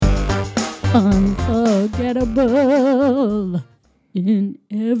Unforgettable in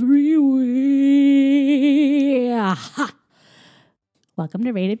every way. Aha. Welcome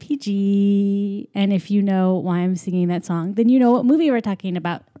to Rated PG. And if you know why I'm singing that song, then you know what movie we're talking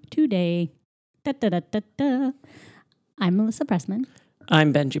about today. Da, da, da, da, da. I'm Melissa Pressman.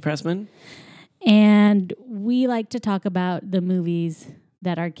 I'm Benji Pressman. And we like to talk about the movies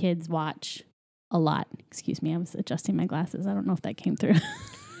that our kids watch a lot. Excuse me, I was adjusting my glasses. I don't know if that came through.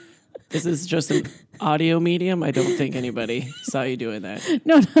 This is just an audio medium. I don't think anybody saw you doing that.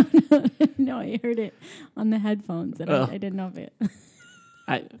 No, I heard it on the headphones, and I didn't know if it.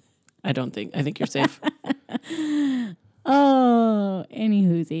 I don't think. I think you're safe. Oh, any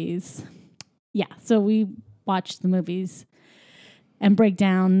whoosies. Yeah, so we watch the movies and break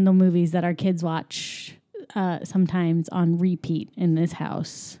down the movies that our kids watch sometimes on repeat in this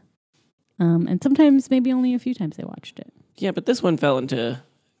house. And sometimes maybe only a few times they watched it. Yeah, but this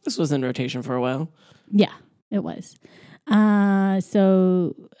was in rotation for a while. Yeah, it was. And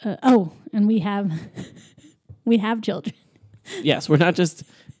we have children. Yes, we're not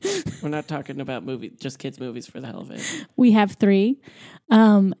talking about just kids movies for the hell of it. We have 3.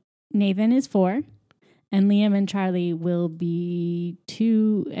 Nathan is 4, and Liam and Charlie will be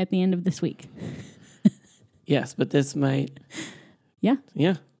 2 at the end of this week. Yes, but this might. Yeah.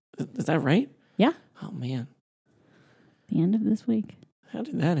 Yeah. Is that right? Yeah. Oh man. The end of this week. How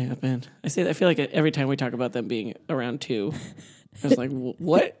did that happen? I feel like every time we talk about them being around 2, I was like,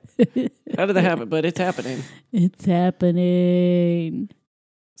 what? How did that happen? But it's happening. It's happening.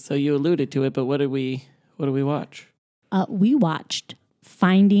 So you alluded to it, but what did we watch? We watched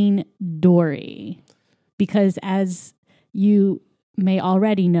Finding Dory because, as you may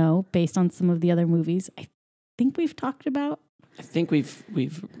already know, based on some of the other movies, I think we've talked about. I think I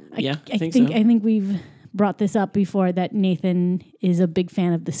think so. I think we've brought this up before that Nathan is a big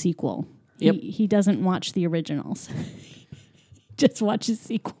fan of the sequel. Yep. He doesn't watch the originals. Just watches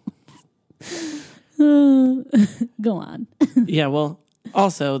sequels. Go on. Yeah, well,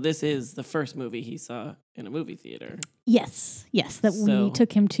 also, this is the first movie he saw in a movie theater. Yes, that we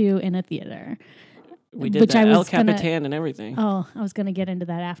took him to in a theater. We did the El Capitan and everything. Oh, I was going to get into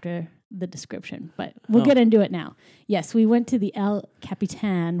that after the description, but we'll get into it now. Yes, we went to the El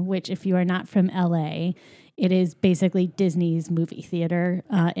Capitan, which, if you are not from LA, it is basically Disney's movie theater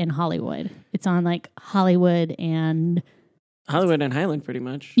in Hollywood. It's on like Hollywood and Highland, pretty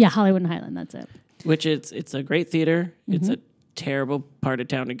much. Yeah, Hollywood and Highland, that's it. Which it's a great theater. Mm-hmm. It's a terrible part of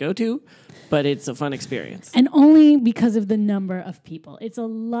town to go to, but it's a fun experience. And only because of the number of people. It's a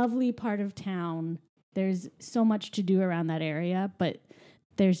lovely part of town. There's so much to do around that area, but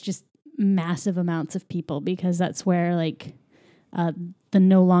there's just massive amounts of people because that's where the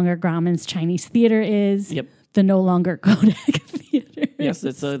No Longer Grauman's Chinese Theater is. Yep. The No Longer Kodak Theater. Yes,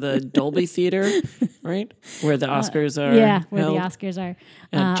 it's the Dolby Theater, right? Where the Oscars are. Yeah, where held. the Oscars are.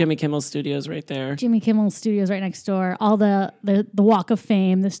 Jimmy Kimmel's studios right there. Jimmy Kimmel's studios right next door. All the Walk of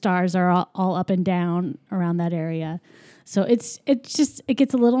Fame, the stars are all up and down around that area. So it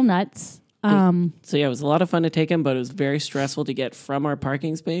gets a little nuts. So yeah, it was a lot of fun to take him, but it was very stressful to get from our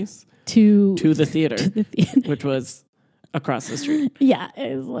parking space to the theater, which was across the street. Yeah,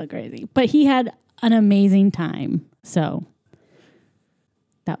 it was a little crazy. But he had an amazing time. So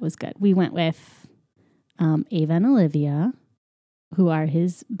that was good. We went with Ava and Olivia, who are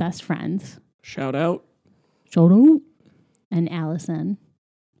his best friends. Shout out. And Allison,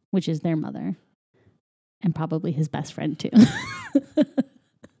 which is their mother. And probably his best friend, too.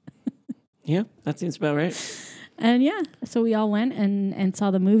 Yeah, that seems about right. And yeah, so we all went and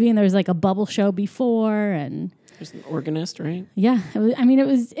saw the movie, and there was like a bubble show before, and there's an organist, right? Yeah,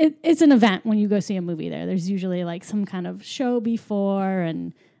 it's an event when you go see a movie there. There's usually like some kind of show before,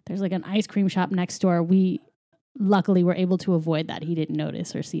 and there's like an ice cream shop next door. We luckily were able to avoid that. He didn't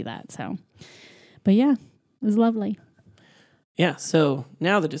notice or see that. So, but yeah, it was lovely. Yeah. So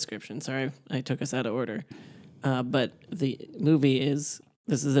now the description. Sorry, I took us out of order. But the movie is.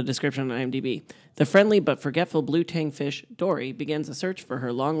 This is a description on IMDb. The friendly but forgetful blue tang fish, Dory, begins a search for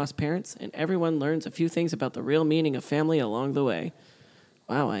her long-lost parents, and everyone learns a few things about the real meaning of family along the way.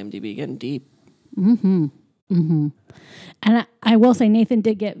 Wow, IMDb, getting deep. Mm-hmm. Mm-hmm. And I will say Nathan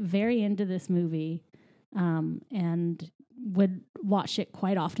did get very into this movie and would watch it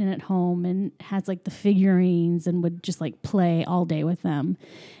quite often at home and has like the figurines and would just like play all day with them.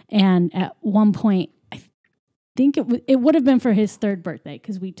 And at one point, think it would have been for his 3rd birthday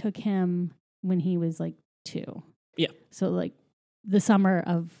because we took him when he was like 2. Yeah. So like the summer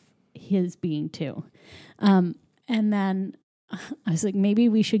of his being 2. And then I was like, maybe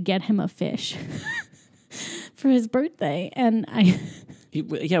we should get him a fish for his birthday. And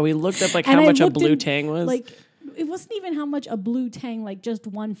We looked up like And how I much a looked blue in, tang was. Like, it wasn't even how much a blue tang, like just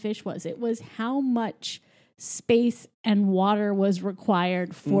one fish was. It was how much space and water was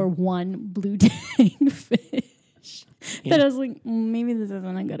required for one blue tang fish. Yeah. That I was like, maybe this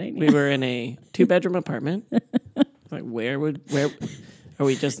isn't a good idea. We were in a 2-bedroom apartment. Like, where are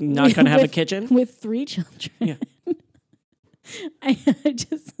we just not going to have a kitchen? With 3 children. Yeah. I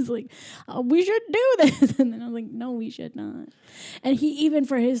just was like, oh, we should do this. And then I was like, no, we should not. And he, even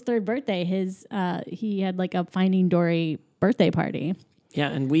for his 3rd birthday, he had like a Finding Dory birthday party. Yeah,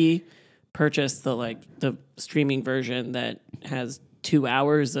 and we purchased the streaming version that has 2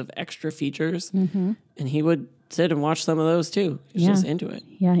 hours of extra features. Mm-hmm. And he would sit and watch some of those too. He's just into it.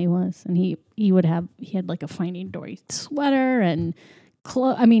 Yeah, he was. And he had like a Finding Dory sweater and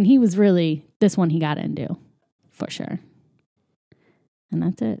I mean, he was really, this one he got into for sure. And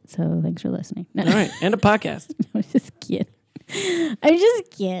that's it. So thanks for listening. All right. And a podcast. I'm just kidding. I'm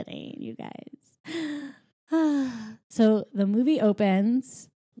just kidding, you guys. So the movie opens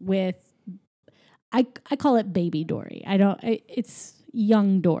with, I call it Baby Dory. It's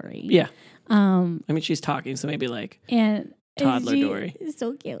young Dory. Yeah. I mean, she's talking, so maybe like and toddler Dory. It's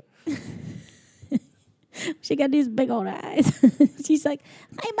so cute. She got these big old eyes. She's like,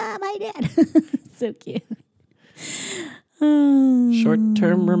 hi, Mom, hi, Dad. So cute.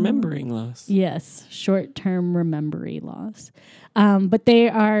 Short-term remembering loss. Yes, short-term remembering loss. But they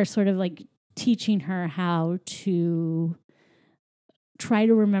are sort of like teaching her how to try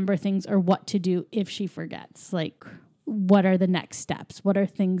to remember things or what to do if she forgets. Like, what are the next steps? What are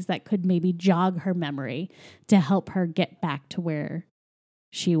things that could maybe jog her memory to help her get back to where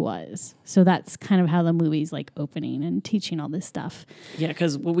she was? So that's kind of how the movie's like opening and teaching all this stuff. Yeah,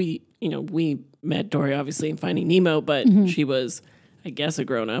 because we met Dory obviously in Finding Nemo, but she was, I guess, a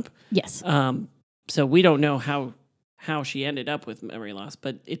grown-up. Yes. So we don't know how she ended up with memory loss,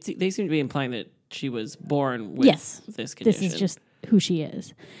 but they seem to be implying that she was born with this condition. This is just who she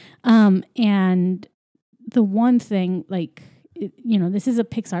is. And the one thing, like, this is a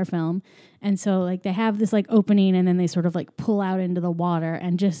Pixar film. And so, like, they have this, like, opening and then they sort of, like, pull out into the water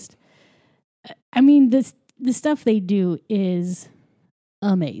and just, I mean, the stuff they do is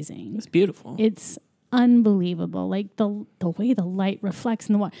amazing. It's beautiful. It's unbelievable. Like, the way the light reflects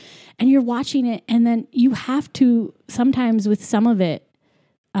in the water. And you're watching it, and then you have to, sometimes with some of it,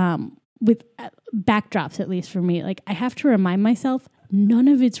 with backdrops, at least for me, like, I have to remind myself, none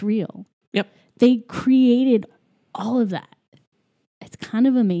of it's real. Yep. They created all of that. It's kind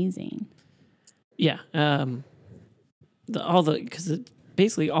of amazing. Yeah. Because it's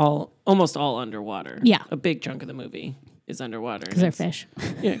basically almost all underwater. Yeah. A big chunk of the movie is underwater. Because they're fish.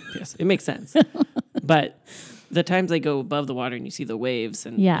 Yeah, yes. It makes sense. But the times they go above the water and you see the waves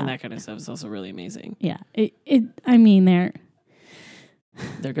and that kind of stuff is also really amazing. Yeah. I mean, they're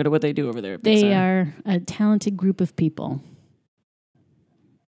good at what they do over there at Pixar. They are a talented group of people.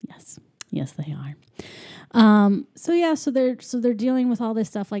 Yes, they are. So they're dealing with all this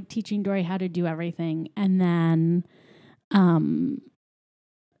stuff, like teaching Dory how to do everything, and then,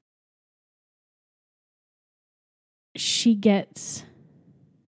 she gets.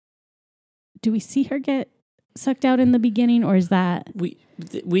 Do we see her get sucked out in the beginning, or is that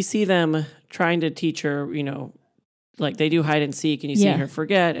we see them trying to teach her? Like they do hide and seek, and you see her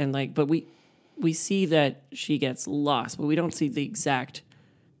forget, and but we see that she gets lost, but we don't see the exact.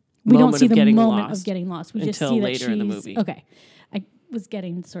 We don't see the moment of getting lost. We just see that later in the movie. Okay. I was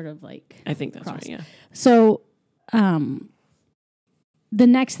getting sort of like I think that's crossed. right, yeah. So the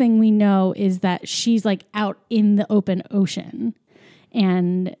next thing we know is that she's like out in the open ocean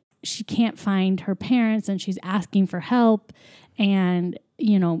and she can't find her parents and she's asking for help. And,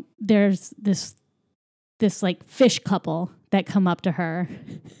 there's this like fish couple that come up to her.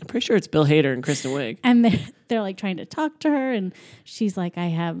 I'm pretty sure it's Bill Hader and Kristen Wiig. And they're like trying to talk to her. And she's like, I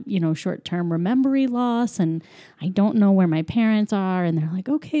have, short-term memory loss and I don't know where my parents are. And they're like,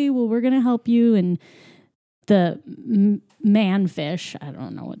 okay, well, we're going to help you. And the man-fish, I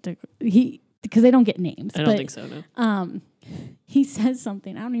don't know what because they don't get names. I don't think so, no. He says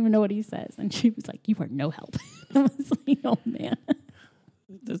something. I don't even know what he says. And she was like, you are no help. I was like, oh, man.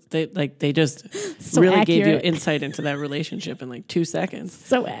 They just so really accurate. gave you insight into that relationship in like 2 seconds.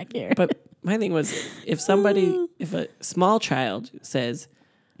 So accurate. But my thing was, if a small child says,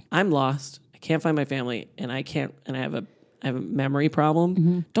 "I'm lost, I can't find my family, and I have a memory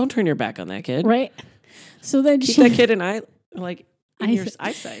problem," don't turn your back on that kid. Right. So then keep that kid in your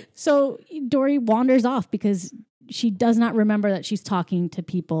eyesight. So Dory wanders off because she does not remember that she's talking to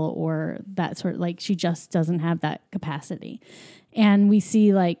people or that sort of she just doesn't have that capacity. And we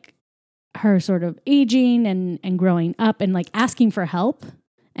see her sort of aging and growing up and like asking for help,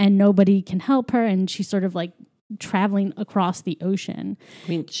 and nobody can help her, and she's sort of like traveling across the ocean. I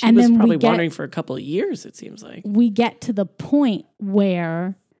mean, she was probably wandering for a couple of years, it seems like. We get to the point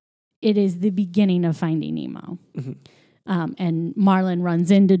where it is the beginning of Finding Nemo. Mm-hmm. And Marlin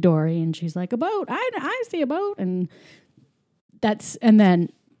runs into Dory and she's like, a boat. I see a boat. And then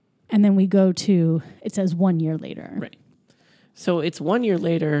we go to, it says 1 year later. Right. So it's 1 year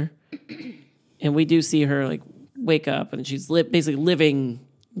later and we do see her like wake up and she's basically living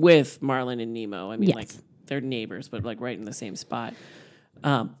with Marlin and Nemo. I mean, like they're neighbors, but like right in the same spot.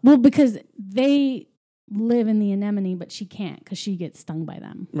 Well, because they live in the anemone, but she can't because she gets stung by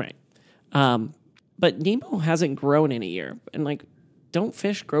them. Right. But Nemo hasn't grown in a year. And like, don't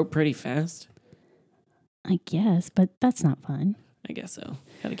fish grow pretty fast? I guess, but that's not fun. I guess so.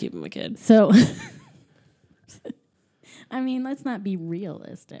 Gotta keep him a kid. So, I mean, let's not be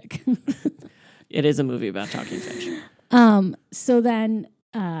realistic. It is a movie about talking fish. So then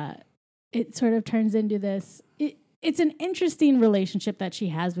it sort of turns into this. It's an interesting relationship that she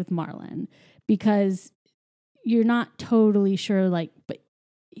has with Marlin because you're not totally sure, like, but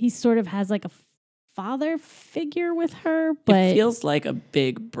he sort of has like a father figure with her. But it feels like a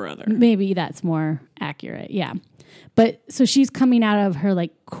big brother. Maybe that's more accurate. Yeah. But so she's coming out of her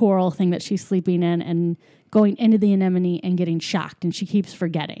like coral thing that she's sleeping in and going into the anemone and getting shocked. And she keeps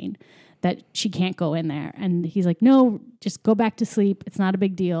forgetting that she can't go in there. And he's like, no, just go back to sleep. It's not a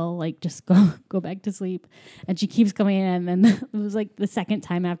big deal. Like, just go back to sleep. And she keeps coming in. And then it was like the second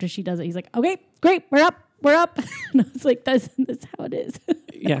time after she does it, he's like, okay, great, we're up. And I was like, that's how it is.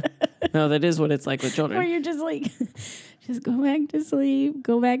 Yeah. No, that is what it's like with children. Where you're just like, just go back to sleep,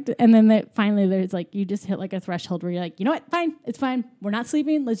 and then finally there's like, you just hit like a threshold where you're like, you know what, fine, it's fine. We're not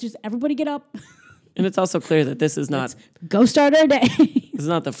sleeping. Let's just everybody get up. And it's also clear that this is not... Let's go start our day. This is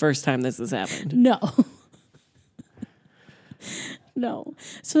not the first time this has happened. No. No.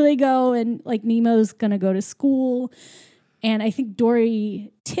 So they go and like Nemo's going to go to school. And I think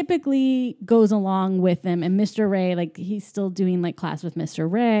Dory typically goes along with them. And Mr. Ray, like he's still doing like class with Mr.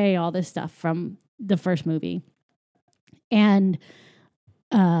 Ray, all this stuff from the first movie. And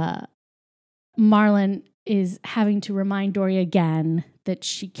Marlin is having to remind Dory again that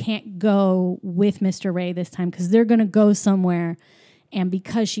she can't go with Mr. Ray this time because they're going to go somewhere. And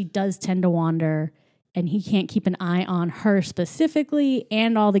because she does tend to wander and he can't keep an eye on her specifically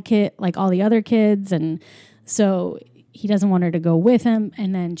and all the other kids. And so he doesn't want her to go with him.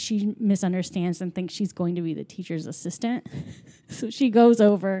 And then she misunderstands and thinks she's going to be the teacher's assistant. So she goes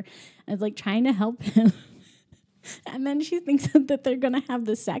over and is like trying to help him. And then she thinks that they're going to have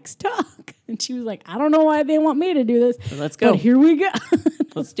the sex talk. And she was like, I don't know why they want me to do this. So let's go. But here we go.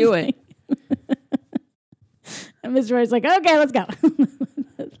 Let's do it. And Mr. Roy's like, okay, let's go.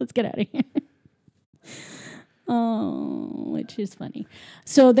 Let's get out of here. Oh, which is funny.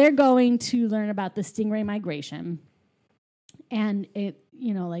 So they're going to learn about the stingray migration. And it,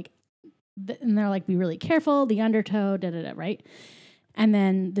 and they're like, be really careful, the undertow, right? And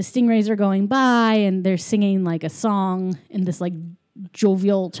then the stingrays are going by and they're singing like a song in this like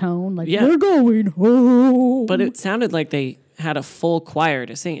jovial tone, like we're going home. But it sounded like they had a full choir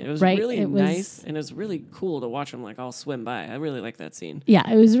to sing it. It was really nice and it was really cool to watch them like all swim by. I really like that scene. Yeah,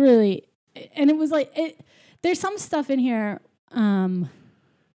 it was really, and it was like, there's some stuff in here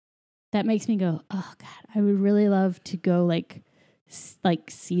that makes me go, oh God, I would really love to go like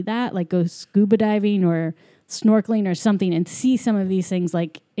see that, like go scuba diving or snorkeling or something and see some of these things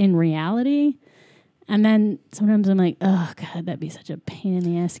like in reality. And then sometimes I'm like, oh God, that'd be such a pain in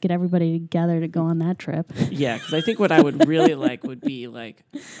the ass to get everybody together to go on that trip. Yeah, because I think what I would really like would be like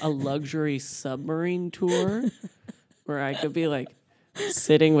a luxury submarine tour where I could be like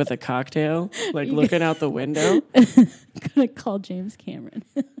sitting with a cocktail, like looking out the window. Gonna call James Cameron.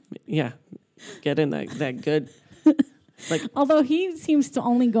 Yeah, get in that good. Like, although he seems to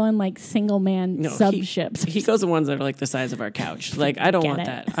only go in like single man sub ships. He goes the ones that are like the size of our couch. Like, I don't want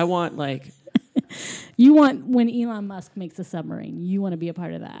that. I want like. You want when Elon Musk makes a submarine. You want to be a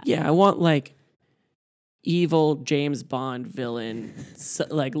part of that. Yeah, I want like evil James Bond villain,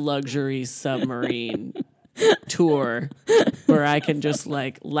 like luxury submarine tour where I can just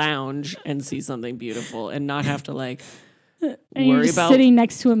like lounge and see something beautiful and not have to like worry about sitting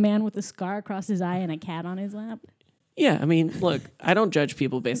next to a man with a scar across his eye and a cat on his lap. Yeah, I mean, look, I don't judge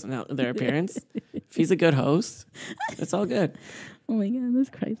people based on their appearance. If he's a good host, it's all good. Oh my God, that's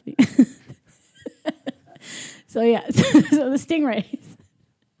crazy. So yeah, so the stingrays.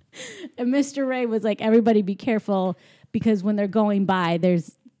 And Mr. Ray was like, everybody be careful because when they're going by,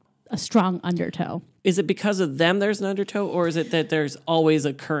 there's a strong undertow. Is it because of them there's an undertow, or is it that there's always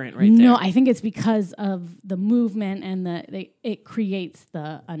a current right there? No, I think it's because of the movement and it creates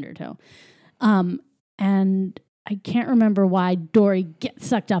the undertow. And I can't remember why Dory gets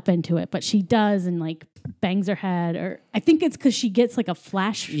sucked up into it, but she does and like bangs her head, or I think it's because she gets like a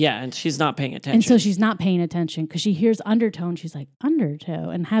flash. Yeah, and she's not paying attention. And so she's not paying attention because she hears undertow and she's like, undertow,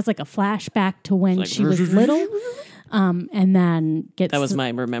 and has like a flashback to when like, she was little. And then gets... That was my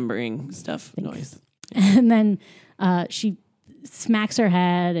remembering stuff noise. And then she smacks her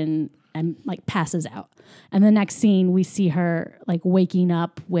head and like passes out. And the next scene, we see her like waking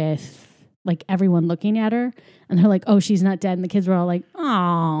up with like everyone looking at her, and they're like, "Oh, she's not dead." And the kids were all like,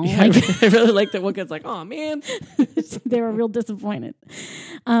 "Oh," yeah, I really like that one kid's like, "Oh man," they were real disappointed.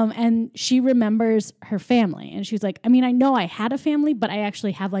 And she remembers her family, and she's like, "I mean, I know I had a family, but I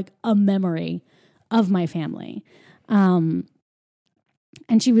actually have like a memory of my family." And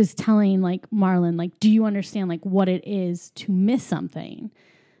she was telling like Marlin, like, "Do you understand like what it is to miss something,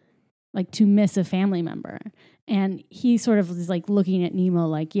 like to miss a family member?" And he sort of was like looking at Nemo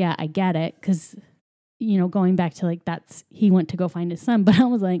like, "Yeah, I get it." Because, you know, going back to like he went to go find his son. But I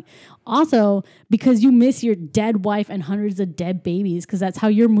was like, also because you miss your dead wife and hundreds of dead babies, because that's how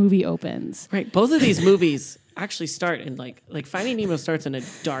your movie opens. Right. Both of these movies actually start in like Finding Nemo starts in a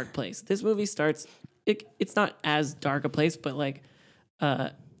dark place. This movie starts, it's not as dark a place, but like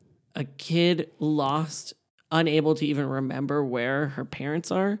a kid lost, unable to even remember where her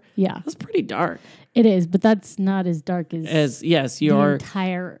parents are. Yeah. That's pretty dark. It is, but that's not as dark as yes, the your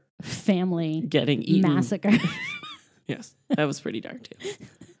entire family getting eaten. massacre. Yes, that was pretty dark too.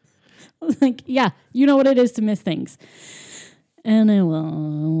 I was like, yeah, you know what it is to miss things. And it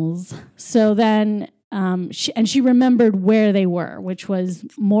was. So then she remembered where they were, which was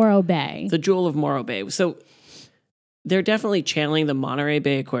Morro Bay. The Jewel of Morro Bay. So they're definitely channeling the Monterey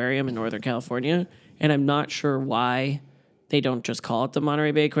Bay Aquarium in Northern California, and I'm not sure why they don't just call it the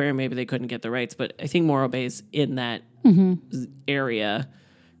Monterey Bay Aquarium. Maybe they couldn't get the rights, but I think Morro Bay is in that area,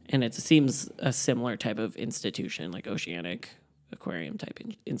 and it seems a similar type of institution, like oceanic aquarium type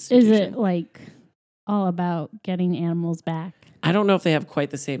institution. Is it like all about getting animals back? I don't know if they have quite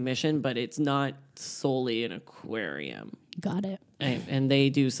the same mission, but it's not solely an aquarium. Got it. And they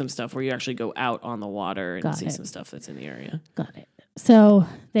do some stuff where you actually go out on the water and see some stuff that's in the area. Got it. So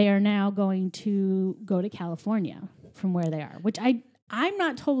they are now going to go to California from where they are, which I'm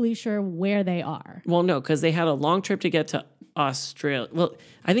not totally sure where they are. Well, no, because they had a long trip to get to Australia. Well,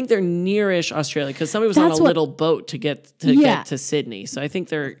 I think they're nearish Australia because somebody was on a little boat to get to Sydney. So I think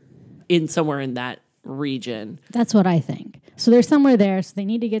they're somewhere in that region. That's what I think. So they're somewhere there. So they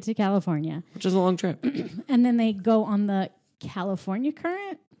need to get to California, which is a long trip. And then they go on the California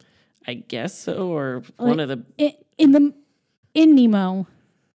Current. I guess so, or one of the in Nemo,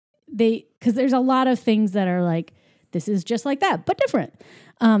 because there's a lot of things that are like, this is just like that, but different.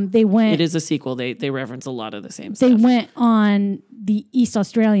 They went. It is a sequel. They reference a lot of the same stuff. They went on the East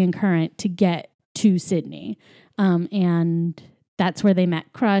Australian Current to get to Sydney, and that's where they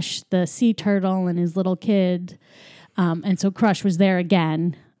met Crush, the sea turtle, and his little kid. And so Crush was there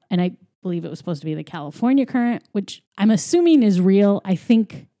again, and I believe it was supposed to be the California Current, which I'm assuming is real. I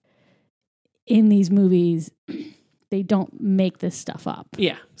think in these movies, they don't make this stuff up.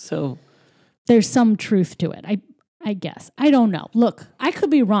 Yeah, so there's some truth to it. I guess. I don't know. Look, I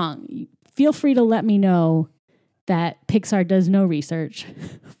could be wrong. Feel free to let me know that Pixar does no research.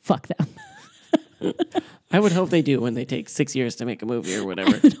 Fuck them. I would hope they do when they take 6 years to make a movie or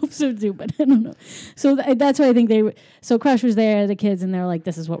whatever. I would hope so too, but I don't know. So that's why I think so Crush was there, the kids, and they're like,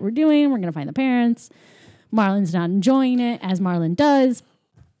 this is what we're doing. We're going to find the parents. Marlin's not enjoying it, as Marlin does.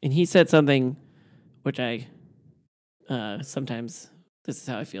 And he said something, which I sometimes... This is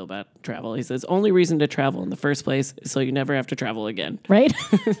how I feel about travel. He says, only reason to travel in the first place is so you never have to travel again. Right?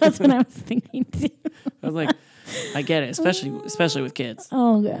 That's what I was thinking too. I was like, I get it, especially with kids.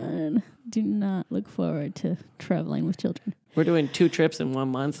 Oh, God. Do not look forward to traveling with children. We're doing 2 trips in 1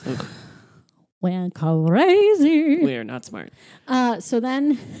 month. We're crazy. We are not smart. So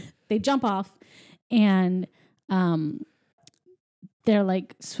then they jump off and they're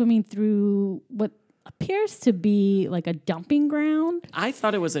like swimming through what appears to be like a dumping ground. I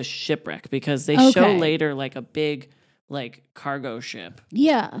thought it was a shipwreck because they show later like a big like cargo ship.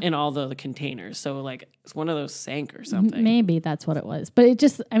 Yeah. And all the containers. So like it's one of those sank or something. Maybe that's what it was. But it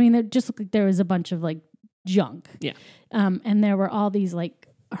just looked like there was a bunch of like junk. Yeah. And there were all these like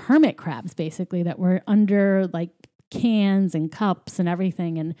hermit crabs basically that were under like cans and cups and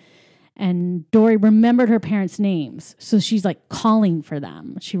everything. And Dory remembered her parents' names. So she's like calling for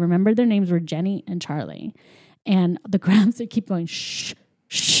them. She remembered their names were Jenny and Charlie. And the crabs, they keep going, shh,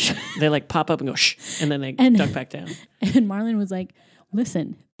 shh. They like pop up and go shh, and then they duck back down. And Marlin was like,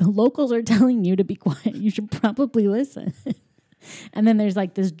 listen, the locals are telling you to be quiet. You should probably listen. And then there's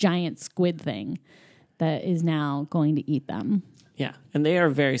like this giant squid thing that is now going to eat them. Yeah, and they are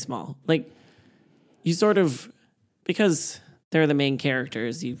very small. Like, you sort of, because they're the main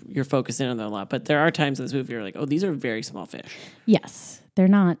characters, you're focusing on them a lot. But there are times in this movie you're like, oh, these are very small fish. Yes, they're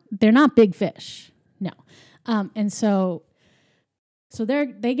not big fish. No. And so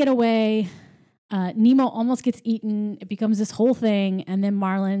they get away. Nemo almost gets eaten. It becomes this whole thing. And then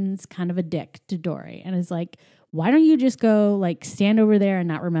Marlin's kind of a dick to Dory and is like, why don't you just go like stand over there and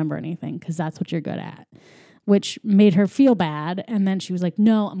not remember anything? Because that's what you're good at, which made her feel bad. And then she was like,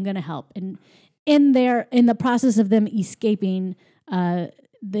 no, I'm going to help. And in the process of them escaping,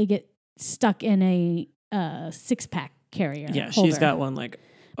 they get stuck in a 6-pack carrier. Yeah, holder. she's got one like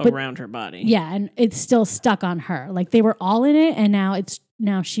around her body. Yeah, and it's still stuck on her. Like they were all in it, and now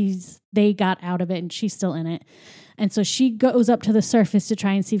they got out of it, and she's still in it. And so she goes up to the surface to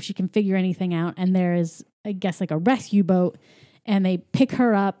try and see if she can figure anything out. And there is, I guess, like a rescue boat, and they pick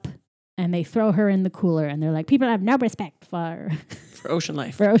her up and they throw her in the cooler. And they're like, people have no respect for ocean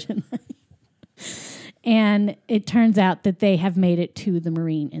life. For ocean life. And it turns out that they have made it to the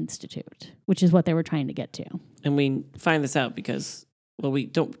Marine Institute, which is what they were trying to get to. And we find this out because, well,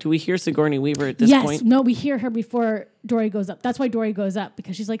 do we hear Sigourney Weaver at this point? Yes, no, we hear her before Dory goes up. That's why Dory goes up,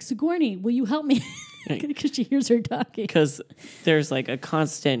 because she's like, Sigourney, will you help me? Because she hears her talking. Because there's like a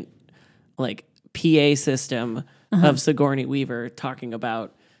constant like PA system of Sigourney Weaver talking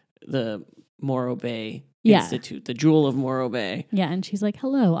about the Morro Bay Institute, the Jewel of Morro Bay. Yeah, and she's like,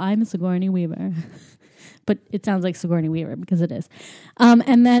 hello, I'm Sigourney Weaver. But it sounds like Sigourney Weaver because it is.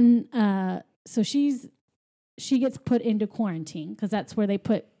 And then, so she gets put into quarantine because that's where they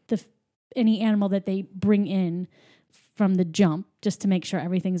put any animal that they bring in from the jump, just to make sure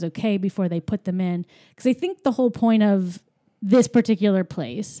everything's okay before they put them in. Because I think the whole point of this particular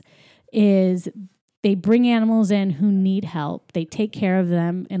place is they bring animals in who need help. They take care of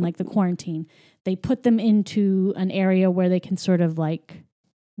them in like the quarantine. They put them into an area where they can sort of like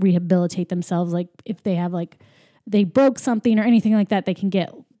rehabilitate themselves. Like if they have like, they broke something or anything like that, they can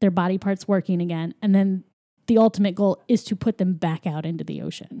get their body parts working again. And then the ultimate goal is to put them back out into the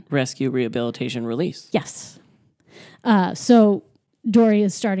ocean. Rescue, rehabilitation, release. Yes. So Dory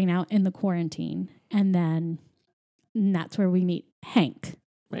is starting out in the quarantine, and then that's where we meet Hank.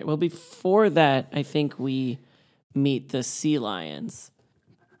 Right. Well, before that, I think we meet the sea lions.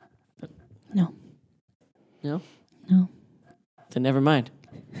 No. No? No. Then never mind.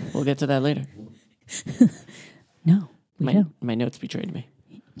 We'll get to that later. No, we don't. My notes betrayed me.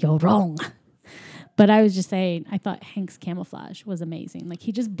 You're wrong. But I was just saying, I thought Hank's camouflage was amazing. Like,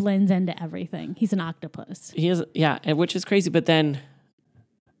 he just blends into everything. He's an octopus. He is, yeah, and which is crazy. But then,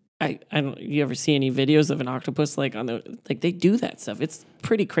 I don't. You ever see any videos of an octopus like they do that stuff? It's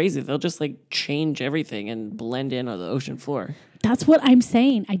pretty crazy. They'll just like change everything and blend in on the ocean floor. That's what I'm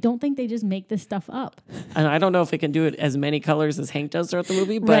saying. I don't think they just make this stuff up. And I don't know if it can do it as many colors as Hank does throughout the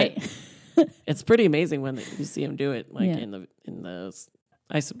movie, but right. It's pretty amazing when you see him do it. Like Yeah. in those.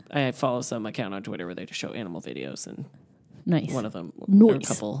 I follow some account on Twitter where they just show animal videos, and Nice. one of them, Nice. or a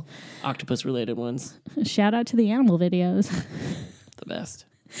couple octopus-related ones. Shout out to the animal videos. The best.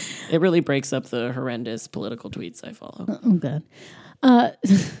 It really breaks up the horrendous political tweets I follow. Oh, good.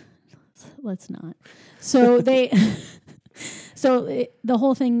 Let's not. So the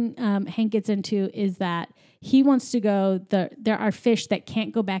whole thing Hank gets into is that he wants to go. There are fish that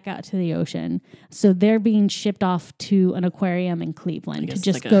can't go back out to the ocean, so they're being shipped off to an aquarium in Cleveland to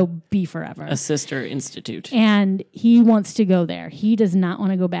just like go be forever. A sister institute. And he wants to go there. He does not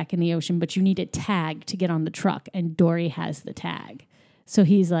want to go back in the ocean, but you need a tag to get on the truck, and Dory has the tag. So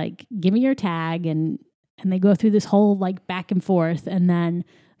he's like, give me your tag, and they go through this whole like back and forth, and then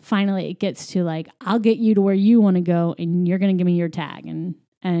finally it gets to like, I'll get you to where you want to go, and you're going to give me your tag.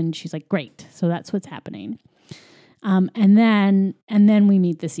 And she's like, great. So that's what's happening. And then we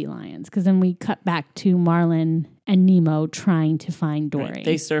meet the sea lions, because then we cut back to Marlin and Nemo trying to find Dory. Right.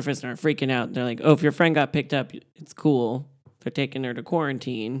 They surface and are freaking out. They're like, oh, if your friend got picked up, it's cool. They're taking her to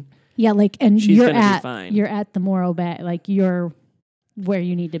quarantine. Yeah, like, and She's gonna be fine. you're at the Morro Bay, like you're where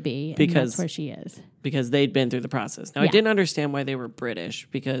you need to be, because and that's where she is. Because they'd been through the process. Now, I didn't understand why they were British,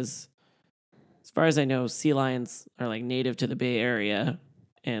 because as far as I know, sea lions are like native to the Bay Area,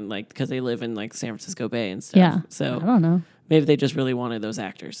 and like because they live in like San Francisco Bay and stuff. Yeah, so I don't know. Maybe they just really wanted those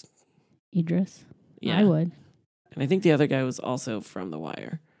actors. Idris. Yeah, I would. And I think the other guy was also from The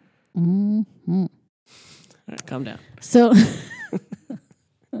Wire. Mm-hmm. All right, calm down. So,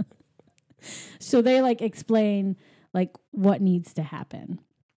 so they like explain like what needs to happen.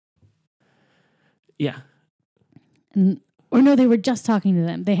 Yeah. Or no, they were just talking to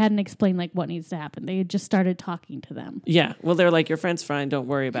them. They hadn't explained like what needs to happen. They had just started talking to them. Yeah. Well, they're like, your friend's fine. Don't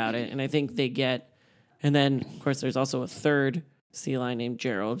worry about it. And I think they get, and then of course there's also a third sea lion named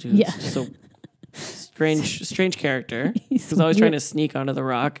Gerald, who's just a strange character. He's always trying to sneak onto the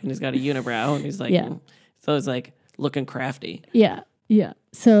rock, and he's got a unibrow, and he's like, so he's like looking crafty. Yeah. Yeah.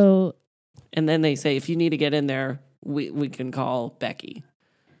 So. And then they say, if you need to get in there, we can call Becky.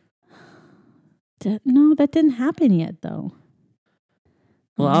 No, that didn't happen yet, though.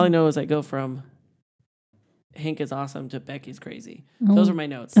 Well, all I know is I go from Hank is awesome to Becky's crazy. Those are my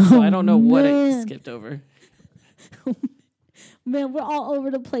notes. So I don't know what I skipped over. Man, we're all over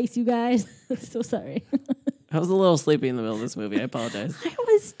the place, you guys. So sorry. I was a little sleepy in the middle of this movie. I apologize. I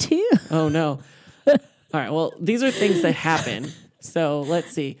was too. Oh, no. All right. Well, these are things that happen. So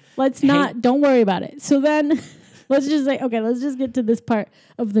let's see. Don't worry about it. So then let's just say, okay, let's just get to this part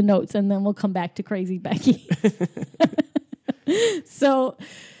of the notes and then we'll come back to Crazy Becky. So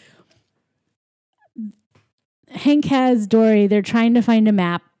Hank has Dory. They're trying to find a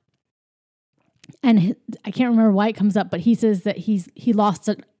map. And I can't remember why it comes up, but he says that he lost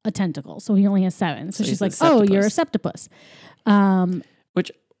a tentacle. So he only has 7. So she's like, oh, you're a septopus.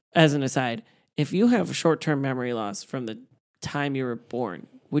 Which, as an aside, if you have short-term memory loss from the time you were born,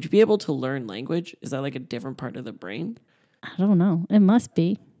 would you be able to learn language? Is that like a different part of the brain? I don't know. It must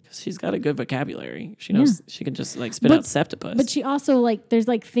be. Because she's got a good vocabulary. She knows she can just like spit out septopus. But she also like, there's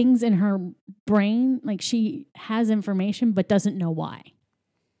like things in her brain, like she has information but doesn't know why.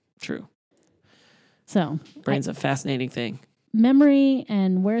 True. So brain's a fascinating thing. Memory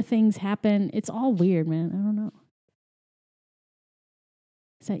and where things happen, it's all weird, man. I don't know.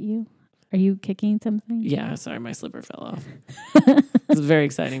 Is that you? Are you kicking something? Yeah, sorry, my slipper fell off. It's very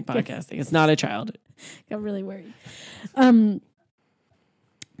exciting podcasting. It's not a child. Got really worried.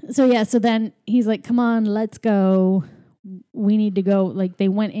 So then he's like, come on, let's go. We need to go. Like they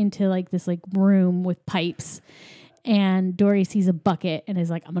went into like this like room with pipes. And Dory sees a bucket and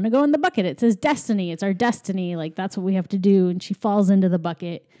is like, I'm going to go in the bucket. It says destiny. It's our destiny. Like, that's what we have to do. And she falls into the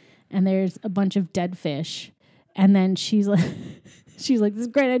bucket and there's a bunch of dead fish. And then she's like, this is a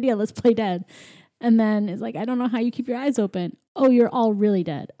great idea. Let's play dead. And then it's like, I don't know how you keep your eyes open. Oh, you're all really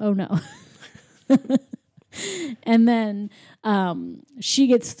dead. Oh, no. And then she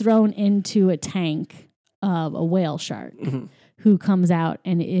gets thrown into a tank of a whale shark who comes out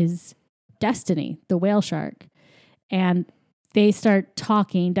and is Destiny, the whale shark. And they start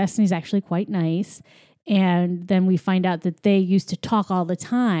talking. Destiny's actually quite nice. And then we find out that they used to talk all the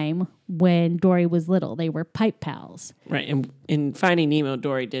time when Dory was little. They were pipe pals. Right. And in Finding Nemo,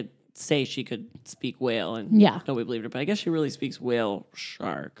 Dory did say she could speak whale. And nobody believed her. But I guess she really speaks whale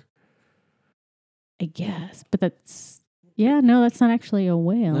shark. I guess. But that's not actually a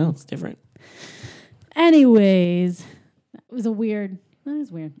whale. No, it's different. Anyways, that is weird.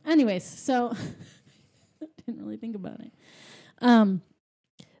 Anyways, so... didn't really think about it.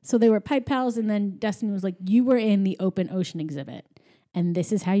 So they were pipe pals, and then Destiny was like, you were in the open ocean exhibit, and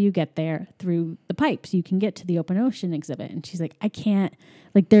this is how you get there through the pipes. You can get to the open ocean exhibit. And she's like, I can't,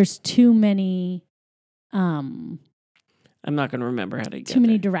 like, there's too many... I'm not going to remember how to get too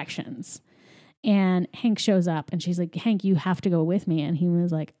many directions. And Hank shows up, and she's like, Hank, you have to go with me. And he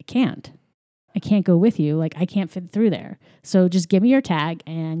was like, I can't go with you. Like, I can't fit through there. So just give me your tag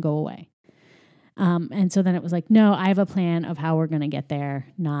and go away. And so then it was like, no, I have a plan of how we're going to get there,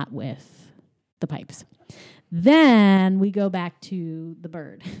 not with the pipes. Then we go back to the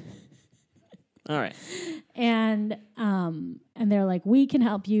bird. All right. And they're like, we can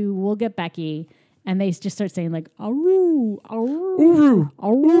help you. We'll get Becky. And they just start saying like, aroo, aroo,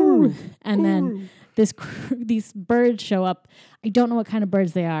 aroo. And then these birds show up. I don't know what kind of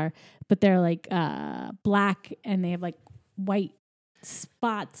birds they are, but they're like black and they have like white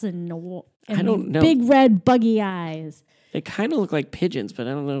spots and I don't know. Big red buggy eyes. They kind of look like pigeons, but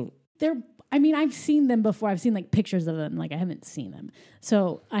I don't know. I've seen them before. I've seen like pictures of them. Like I haven't seen them.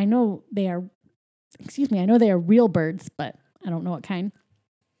 So I know they are real birds, but I don't know what kind.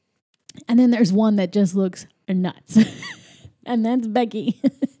 And then there's one that just looks nuts. And that's Becky.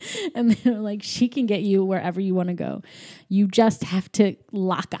 And they're like, she can get you wherever you want to go. You just have to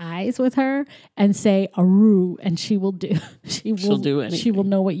lock eyes with her and say aroo, and she will do. She'll do anything. She will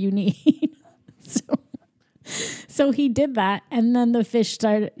know what you need. So he did that, and then the fish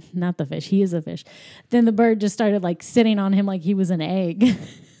started. Not the fish. He is a fish. Then the bird just started like sitting on him like he was an egg.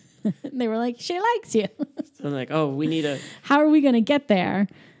 They were like, she likes you. So they're like, oh, we need a. How are we gonna get there?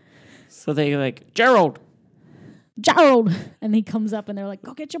 So they like Gerald. And he comes up and they're like,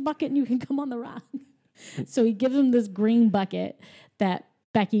 go get your bucket and you can come on the rock. So he gives them this green bucket that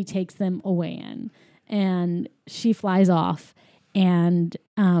Becky takes them away in, and she flies off, and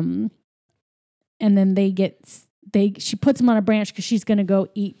then she puts them on a branch because she's going to go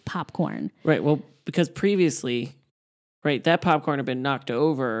eat popcorn. Right. Well, because previously, right, that popcorn had been knocked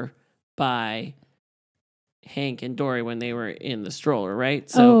over by Hank and Dory when they were in the stroller, right?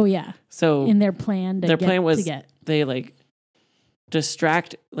 So, yeah. So in their plan, they like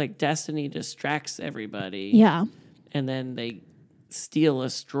distract, like Destiny distracts everybody. Yeah. And then they steal a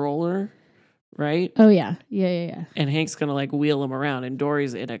stroller, right? Oh yeah. Yeah. And Hank's gonna like wheel him around, and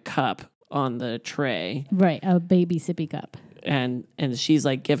Dory's in a cup on the tray. Right, a baby sippy cup. And she's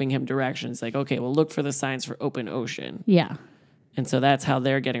like giving him directions, like, okay, well, look for the signs for open ocean. Yeah. And so that's how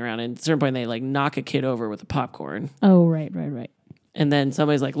they're getting around. And at a certain point, they like knock a kid over with the popcorn. Oh, right. And then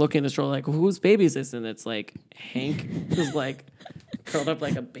somebody's like looking in the stroller, like, whose baby is this? And it's like Hank, who's like curled up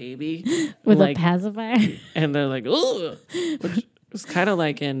like a baby with like, a pacifier. And they're like, ugh, which was kind of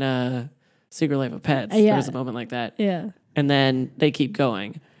like in Secret Life of Pets. Yeah. There was a moment like that. Yeah. And then they keep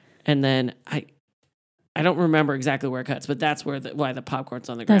going. And then I don't remember exactly where it cuts, but that's why the popcorn's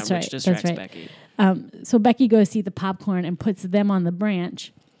on the ground, which distracts Becky. So Becky goes to eat the popcorn and puts them on the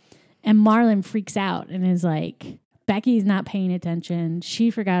branch, and Marlin freaks out and is like, Becky's not paying attention. She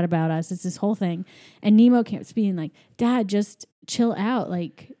forgot about us. It's this whole thing. And Nemo keeps being like, Dad, just chill out.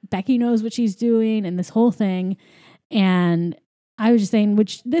 Like, Becky knows what she's doing and this whole thing. And I was just saying,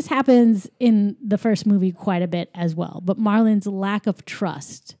 which this happens in the first movie quite a bit as well. But Marlin's lack of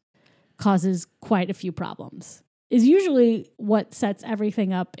trust causes quite a few problems. Is usually what sets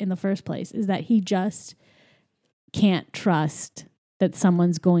everything up in the first place, is that he just can't trust that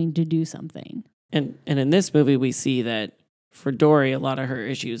someone's going to do something. And in this movie, we see that for Dory, a lot of her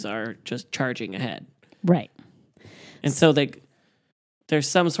issues are just charging ahead. Right. And so there's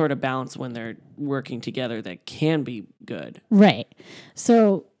some sort of balance when they're working together that can be good. Right.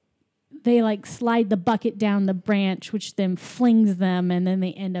 So they like slide the bucket down the branch, which then flings them, and then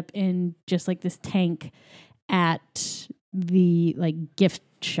they end up in just like this tank at the like gift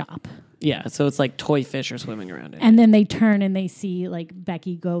shop. Yeah, so it's like toy fish are swimming around it. And then they turn and they see like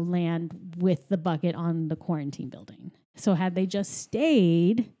Becky go land with the bucket on the quarantine building. So had they just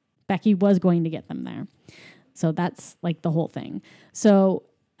stayed, Becky was going to get them there. So that's like the whole thing. So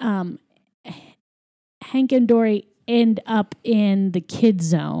Hank and Dory end up in the kid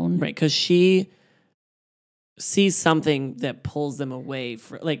zone. Right, because she sees something that pulls them away.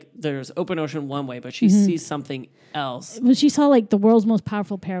 Like, there's open ocean one way, but she sees something else. Well, she saw like the world's most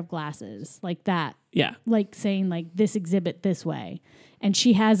powerful pair of glasses, like that. Yeah. Like saying like this exhibit this way. And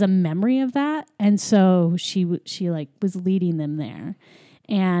she has a memory of that. And so she like was leading them there.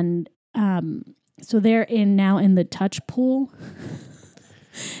 And so they're now in the touch pool.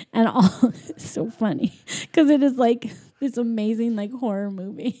 And it's so funny because it is like this amazing like horror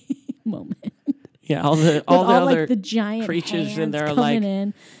movie moment. Yeah, all the other like the giant creatures in there are like,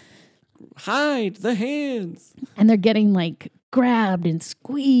 hide the hands, and they're getting like grabbed and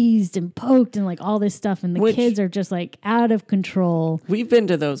squeezed and poked and like all this stuff, and the kids are just like out of control. We've been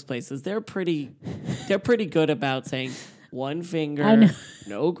to those places. They're pretty good about saying one finger,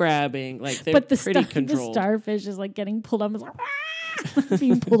 no grabbing. Like they're pretty controlled. The starfish is like getting pulled up,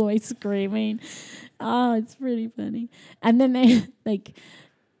 being pulled away, screaming. Oh, it's pretty funny. And then they like.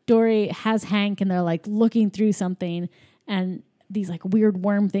 Dory has Hank, and they're like looking through something, and these like weird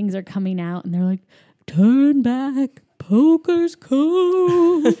worm things are coming out, and they're like, "Turn back, Poker's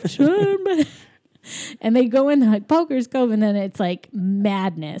Cove, turn back." And they go in, they're like, "Poker's Cove," and then it's like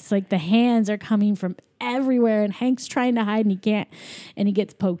madness. Like the hands are coming from everywhere, and Hank's trying to hide, and he can't, and he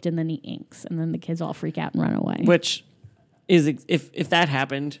gets poked, and then he inks, and then the kids all freak out and run away. Which is if that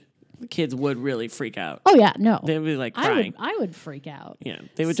happened, the kids would really freak out. Oh yeah, no. They'd be like crying. I would freak out. Yeah.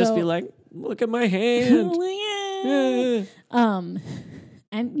 They would just be like, look at my hand.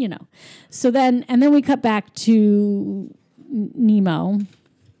 And you know. So then we cut back to Nemo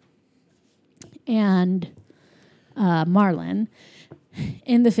and Marlin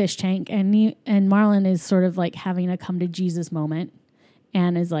in the fish tank, and Marlin is sort of like having a come to Jesus moment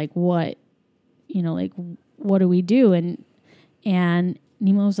and is like, what do we do? And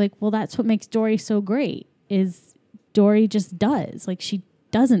Nemo's like, well, that's what makes Dory so great, is Dory just does. Like, she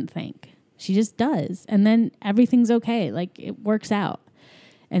doesn't think. She just does. And then everything's okay. Like, it works out.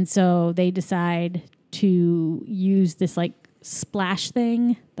 And so they decide to use this, like, splash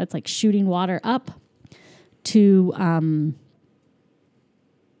thing that's, like, shooting water up to...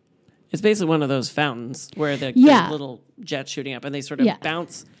 It's basically one of those fountains where the little jets shooting up, and they sort of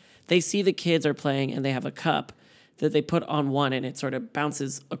bounce. They see the kids are playing, and they have a cup that they put on one and it sort of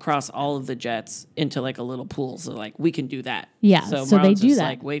bounces across all of the jets into like a little pool. So like we can do that. Yeah, So, so they Marlon's do just that.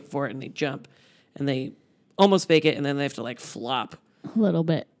 like wait for it and they jump and they almost make it and then they have to like flop. A little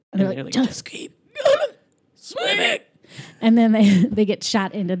bit. And And they're they're like, like, just keep swimming. and then they get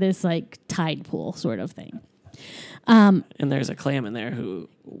shot into this like tide pool sort of thing. And there's a clam in there who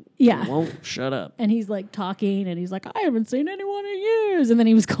Yeah. won't shut up. And he's like talking and he's like, I haven't seen anyone in years. And then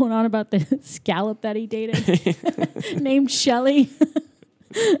he was going on about the scallop that he dated named Shelly.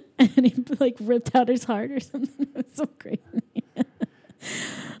 And he like ripped out his heart or something. It was so crazy.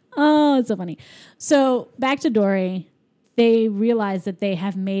 Oh, it's so funny. So back to Dory. They realize that they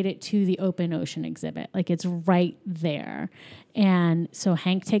have made it to the open ocean exhibit. Like it's right there. And so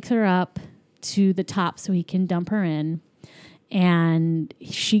Hank takes her up to the top so he can dump her in. And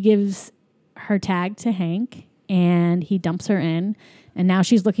she gives her tag to Hank and he dumps her in. And now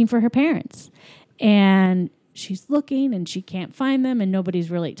she's looking for her parents. And she's looking and she can't find them and nobody's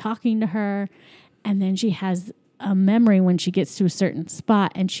really talking to her. And then she has a memory when she gets to a certain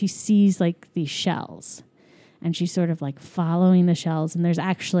spot and she sees like these shells. And she's sort of like following the shells and there's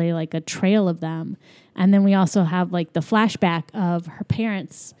actually like a trail of them. And then we also have like the flashback of her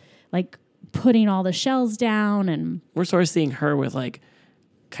parents like putting all the shells down and We're sort of seeing her with like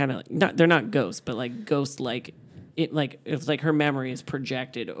kind of not they're not ghosts, but like ghost like it's like her memory is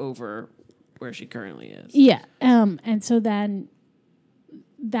projected over where she currently is. yeah. And so then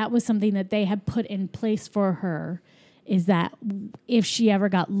that was something that they had put in place for her is that if she ever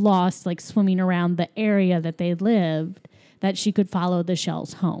got lost, like swimming around the area that they lived, that she could follow the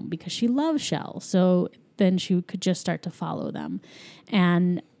shells home because she loves shells. So then she could just start to follow them.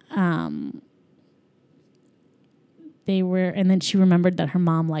 And and then she remembered that her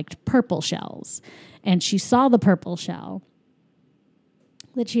mom liked purple shells and she saw the purple shell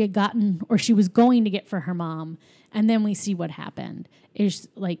that she had gotten or she was going to get for her mom. And then we see what happened is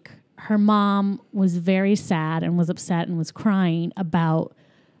like her mom was very sad and was upset and was crying about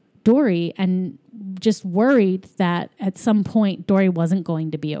Dory and just worried that at some point Dory wasn't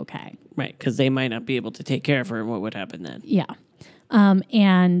going to be okay. Right, because they might not be able to take care of her and what would happen then. Yeah.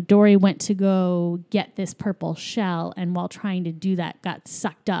 And Dory went to go get this purple shell and while trying to do that got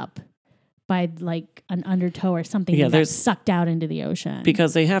sucked up by like an undertow or something and got sucked out into the ocean.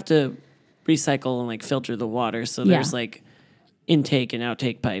 Because they have to recycle and like filter the water. So there's like intake and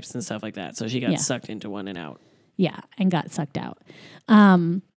outtake pipes and stuff like that. So she got sucked into one and out. Yeah, and got sucked out.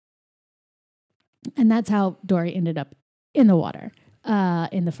 And that's how Dory ended up in the water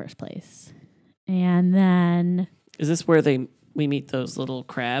in the first place. And then... Is this where we meet those little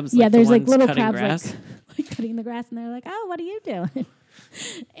crabs? Yeah, like there's the like ones little cutting crabs grass? like cutting the grass and they're like, oh, what are you doing?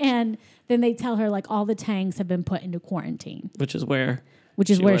 And then they tell her like all the tangs have been put into quarantine. Which is where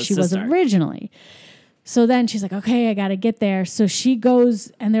she was originally. So then she's like, okay, I got to get there. So she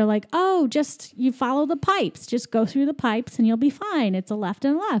goes and they're like, oh, just you follow the pipes. Just go through the pipes and you'll be fine. It's a left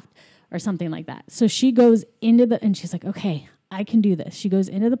and left or something like that. So she goes and she's like, okay, I can do this. She goes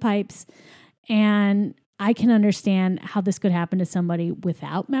into the pipes and I can understand how this could happen to somebody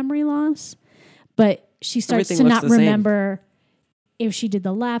without memory loss. But she starts to not remember if she did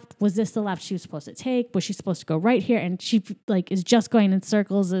the left. Was this the left she was supposed to take? Was she supposed to go right here? And she like is just going in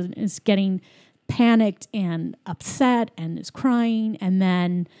circles and is getting panicked and upset and is crying. And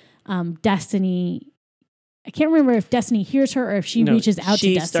then Destiny, I can't remember if Destiny hears her or if she reaches out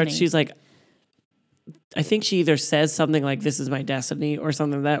to Destiny. She's like, I think she either says something like, this is my destiny or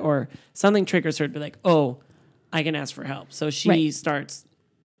something like that, or something triggers her to be like, oh, I can ask for help. So she starts,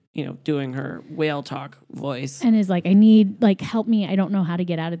 doing her whale talk voice. And is like, I need, like, help me. I don't know how to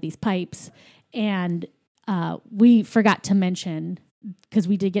get out of these pipes. And we forgot to mention, because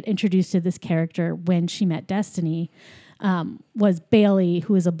we did get introduced to this character when she met Destiny, was Bailey,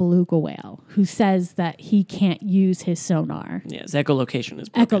 who is a beluga whale, who says that he can't use his sonar. Yeah, his echolocation is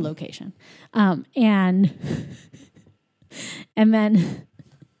broken. Echolocation. And then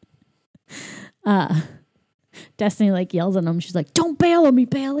Destiny like yells at him. She's like, don't bail on me,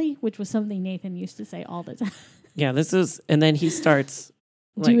 Bailey, which was something Nathan used to say all the time. Yeah, and then he starts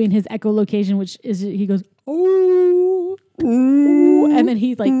doing his echolocation, which is, he goes, oh, and then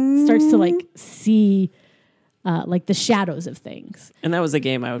he like starts to like see like the shadows of things. And that was a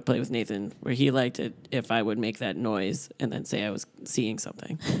game I would play with Nathan, where he liked it if I would make that noise and then say I was seeing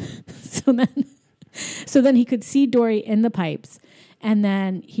something. So then he could see Dory in the pipes, and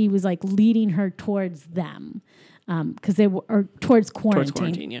then he was like leading her towards them because they were towards quarantine. Towards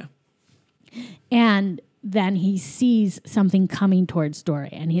quarantine, yeah. And then he sees something coming towards Dory,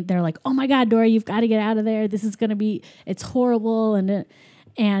 and they're like, "Oh my God, Dory, you've got to get out of there. This is going to be, it's horrible."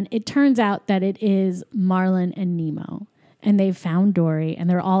 And it turns out that it is Marlin and Nemo. And they've found Dory, and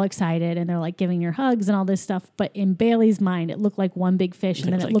they're all excited, and they're like giving her hugs and all this stuff. But in Bailey's mind, it looked like one big fish,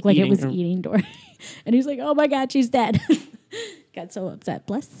 and then it looked like it was eating Dory. And he's like, "Oh my God, she's dead!" Got so upset.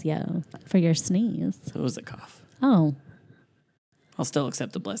 Bless you for your sneeze. It was a cough. Oh, I'll still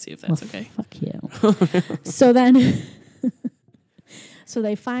accept the bless you if that's okay. Fuck you. So then, so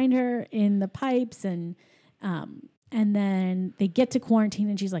they find her in the pipes, and then they get to quarantine,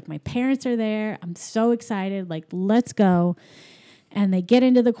 and she's like, "My parents are there. I'm so excited. Like, let's go." And they get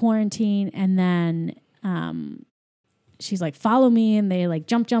into the quarantine, and then she's like, "Follow me." And they like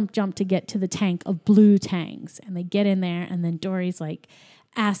jump to get to the tank of blue tangs. And they get in there, and then Dory's like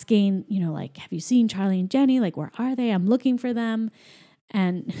asking, like, "Have you seen Charlie and Jenny? Like, where are they? I'm looking for them."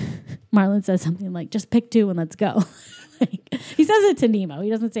 And Marlin says something like, "Just pick two and let's go." He says it to Nemo. He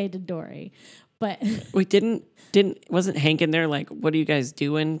doesn't say it to Dory. But wait, wasn't Hank in there? Like, what are you guys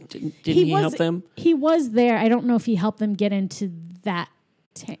doing? Didn't he help them? He was there. I don't know if he helped them get into that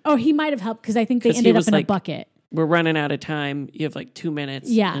tank. Oh, he might have helped because I think they ended up in a bucket. We're running out of time. You have like 2 minutes.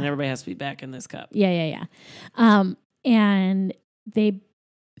 Yeah. And everybody has to be back in this cup. Yeah. And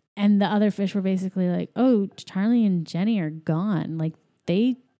the other fish were basically like, "Oh, Charlie and Jenny are gone. Like,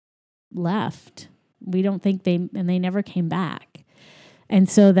 they left. We don't think they never came back." And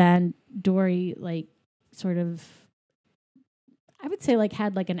so then Dory, like, sort of, I would say, like,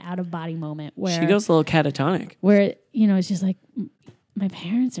 had like an out of body moment where she goes a little catatonic. Where, it's just like, my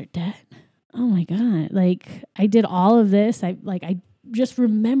parents are dead. Oh my God. Like, I did all of this. I just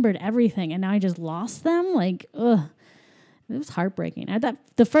remembered everything, and now I just lost them. Like, ugh. It was heartbreaking. I thought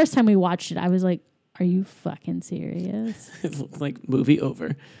the first time we watched it, I was like, "Are you fucking serious?" Like, movie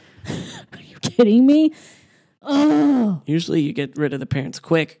over. Are you kidding me? Oh. Usually you get rid of the parents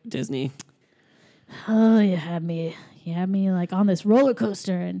quick, Disney. Oh, you had me like on this roller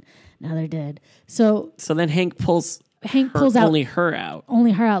coaster, and now they're dead. So then Hank pulls out only her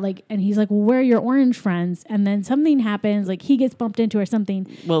out, like, and he's like, "Well, where are your orange friends?" And then something happens, like he gets bumped into or something.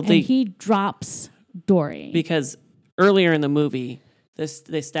 Well, and he drops Dory because earlier in the movie,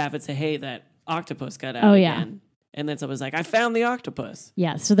 they staff it, say, "Hey, that octopus got out again." And then someone's like, "I found the octopus."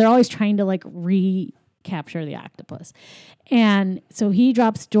 Yeah, so they're always trying to like recapture the octopus. And so he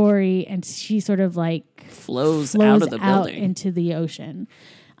drops Dory, and she sort of like flows out of the building into the ocean.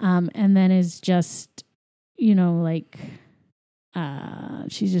 And then is just, like,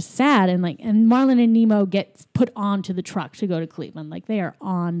 she's just sad. And Marlin and Nemo gets put onto the truck to go to Cleveland. Like, they are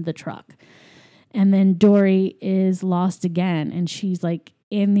on the truck. And then Dory is lost again, and she's like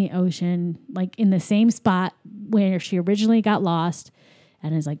in the ocean, like in the same spot where she originally got lost,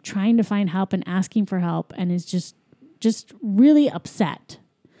 and is like trying to find help and asking for help, and is just really upset.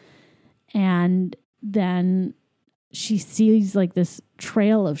 And then she sees like this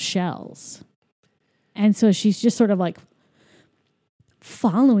trail of shells. And so she's just sort of like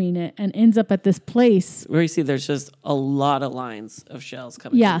following it and ends up at this place where you see there's just a lot of lines of shells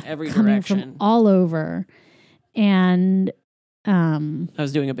coming from every direction, from all over. And I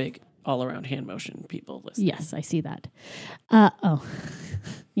was doing a big all-around hand motion, people listening. Yes, I see that.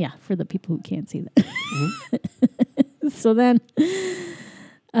 Yeah, for the people who can't see that. Mm-hmm. So then,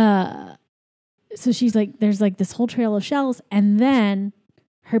 so she's like, there's like this whole trail of shells, and then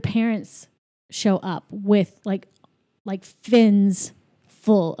her parents show up with like fins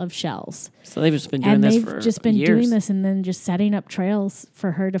full of shells. So they've just been doing this for years. Doing this and then just setting up trails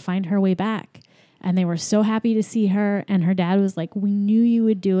for her to find her way back. And they were so happy to see her. And her dad was like, "We knew you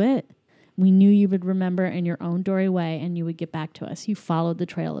would do it. We knew you would remember in your own Dory way, and you would get back to us. You followed the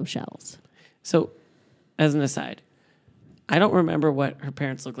trail of shells." So, as an aside, I don't remember what her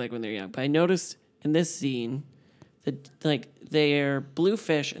parents look like when they're young, but I noticed in this scene that like they're blue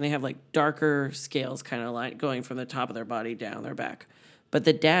fish and they have like darker scales kind of going from the top of their body down their back. But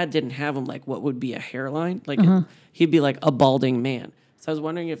the dad didn't have them like what would be a hairline. Like he'd be like a balding man. So I was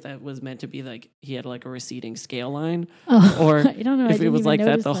wondering if that was meant to be like he had like a receding scale line, or I don't know. If it was like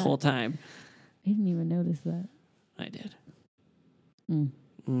that the whole time. I didn't even notice that. I did.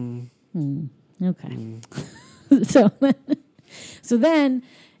 Okay. So then,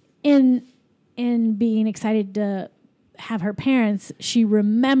 in being excited to have her parents, she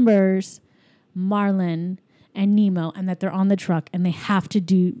remembers Marlin and Nemo, and that they're on the truck, and they have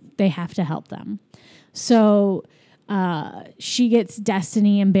to help them. So she gets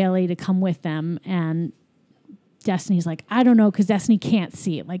Destiny and Bailey to come with them, and Destiny's like, "I don't know," because Destiny can't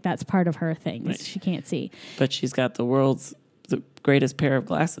see. Like, that's part of her thing. Right. She can't see. But she's got the greatest pair of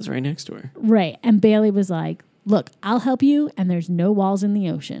glasses right next to her. Right. And Bailey was like, "Look, I'll help you, and there's no walls in the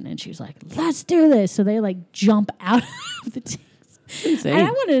ocean." And she's like, "Let's do this." So they like jump out of the tanks insane. And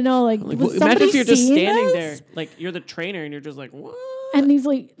I want to know, like, was imagine somebody if you're just seeing standing this? there, like you're the trainer, and you're just like, what? And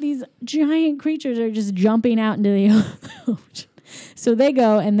these giant creatures are just jumping out into the ocean. So they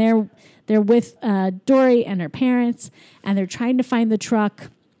go, and they're with Dory and her parents, and they're trying to find the truck.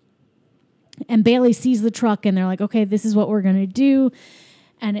 And Bailey sees the truck, and they're like, okay, this is what we're going to do.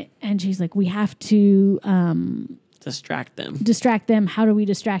 And she's like, we have to Distract them. How do we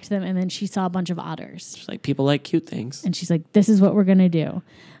distract them? And then she saw a bunch of otters. She's like, people like cute things. And she's like, this is what we're going to do.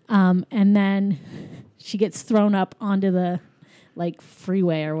 And then she gets thrown up onto the like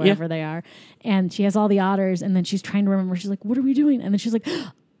freeway or whatever they are. And she has all the otters. And then she's trying to remember. She's like, what are we doing? And then she's like,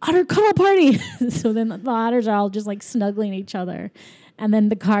 otter cuddle party. So then the otters are all just like snuggling each other. And then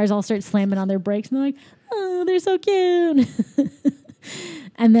the cars all start slamming on their brakes. And they're like, oh, they're so cute.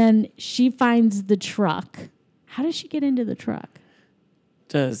 And then she finds the truck. How does she get into the truck?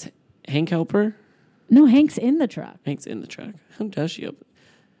 Does Hank help her? No, Hank's in the truck. Hank's in the truck. How does she open?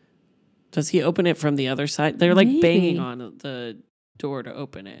 Does he open it from the other side? They're like Maybe. banging on the door to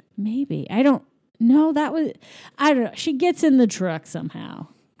open it. Maybe. I don't know. I don't know. She gets in the truck somehow.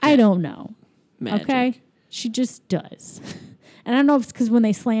 Yeah. I don't know. Magic. Okay? She just does. And I don't know if it's because when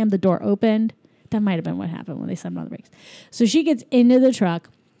they slammed, the door opened. That might have been what happened when they slammed on the brakes. So she gets into the truck,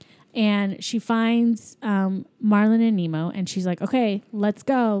 and she finds Marlin and Nemo, and she's like, okay, let's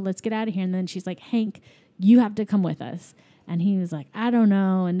go. Let's get out of here. And then she's like, Hank, you have to come with us. And he was like, I don't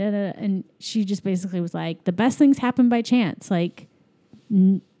know. And she just basically was like, the best things happen by chance. Like,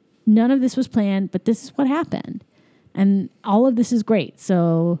 none of this was planned, but this is what happened. And all of this is great.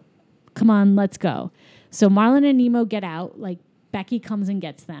 So come on, let's go. So Marlin and Nemo get out. Like, Becky comes and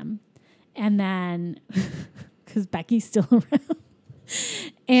gets them. And then, because Becky's still around.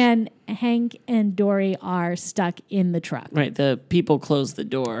 And Hank and Dory are stuck in the truck. Right. The people close the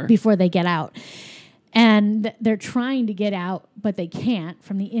door before they get out. And they're trying to get out, but they can't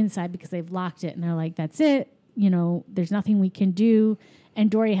from the inside because they've locked it. And they're like, that's it. You know, there's nothing we can do. And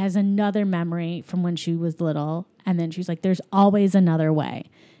Dory has another memory from when she was little. And then she's like, there's always another way.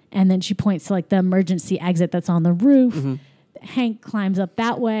 And then she points to like the emergency exit that's on the roof. Mm-hmm. Hank climbs up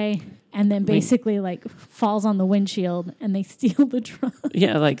that way. And then basically like falls on the windshield, and they steal the truck.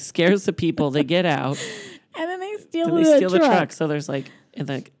 Yeah, like scares the people. They get out. And then they steal the truck. So there's like, and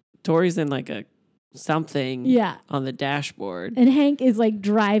like Dory's in like a something on the dashboard. And Hank is like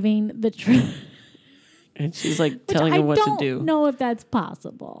driving the truck. And she's like telling him what to do. I don't know if that's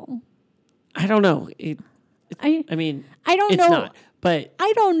possible. I don't know. I don't know. It's not. But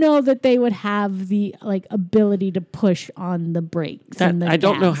I don't know that they would have the like ability to push on the brakes. I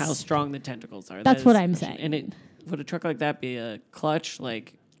don't know how strong the tentacles are. That's what I'm saying. And would a truck like that be a clutch?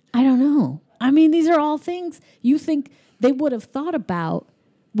 Like, I don't know. I mean, these are all things you think they would have thought about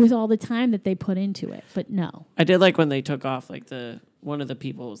with all the time that they put into it, but no. I did like when they took off. Like one of the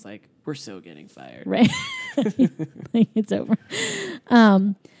people was like, "We're still getting fired." Right. Like, it's over.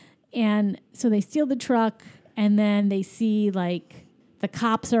 And so they steal the truck, and then they see like. The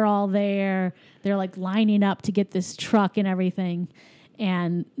cops are all there. They're like lining up to get this truck and everything.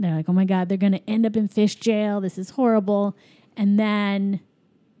 And they're like, oh my God, they're going to end up in fish jail. This is horrible. And then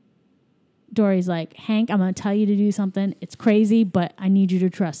Dory's like, Hank, I'm going to tell you to do something. It's crazy, but I need you to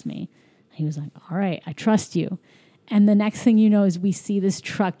trust me. And he was like, all right, I trust you. And the next thing you know is we see this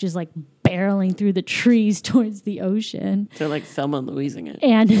truck just like barreling through the trees towards the ocean. They're like Thelma and Louising it.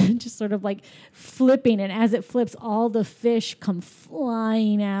 And just sort of like flipping. And as it flips, all the fish come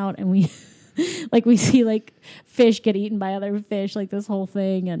flying out. And we see like fish get eaten by other fish, like this whole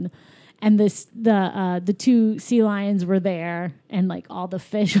thing. And the two sea lions were there, and like all the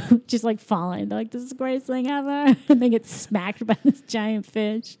fish just like falling. They're like, this is the greatest thing ever. And they get smacked by this giant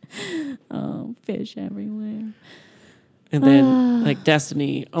fish. Oh, fish everywhere. And then, like,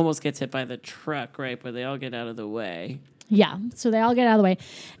 Destiny almost gets hit by the truck, right? But they all get out of the way. Yeah. So they all get out of the way.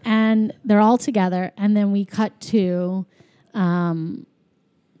 And they're all together. And then we cut to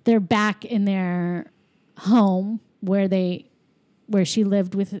they're back in their home where she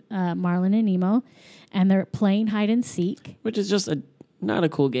lived with Marlin and Nemo. And they're playing hide and seek. Which is just not a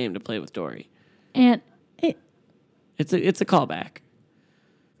cool game to play with Dory. And it's a callback.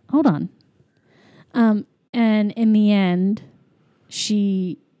 Hold on. And in the end,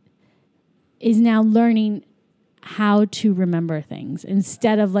 she is now learning how to remember things.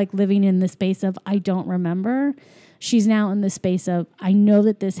 Instead of like living in the space of, I don't remember, she's now in the space of, I know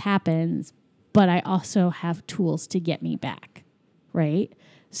that this happens, but I also have tools to get me back, right?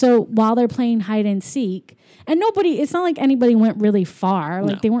 So while they're playing hide and seek, and it's not like anybody went really far.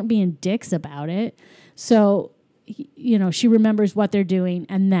 Like, they weren't being dicks about it. So, you know, she remembers what they're doing,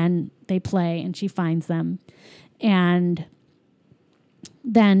 and then they play, and she finds them. And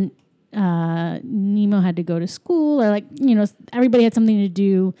then Nemo had to go to school, or like, you know, everybody had something to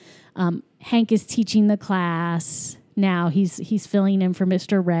do. Hank is teaching the class now. He's filling in for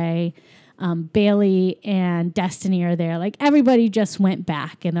Mr. Ray. Bailey and Destiny are there. Like everybody just went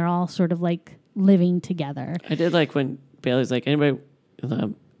back, and they're all sort of like living together. I did like when Bailey's like, anybody,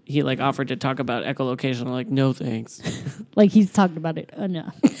 he like offered to talk about echolocation. I'm like, no thanks. Like he's talked about it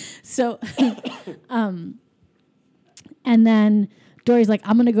enough. So, and then Dory's like,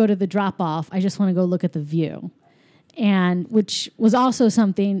 I'm going to go to the drop off. I just want to go look at the view. And which was also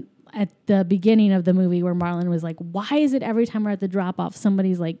something at the beginning of the movie where Marlon was like, why is it every time we're at the drop off,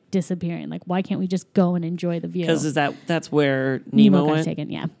 somebody's like disappearing? Like, why can't we just go and enjoy the view? Because that's where Nemo got went? taken,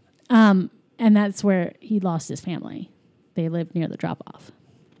 yeah. And that's where he lost his family. They lived near the drop off.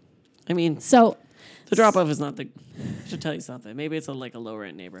 I mean, so the drop off is not I should tell you something. Maybe it's like a low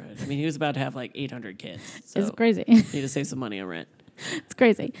rent neighborhood. I mean, he was about to have like 800 kids. So it's crazy. Need to save some money on rent. It's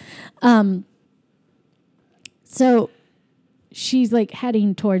crazy. So she's like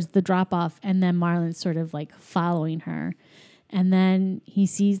heading towards the drop off, and then Marlon's sort of like following her. And then he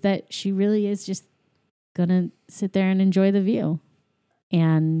sees that she really is just gonna sit there and enjoy the view.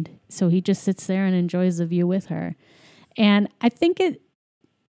 And so he just sits there and enjoys the view with her. And I think it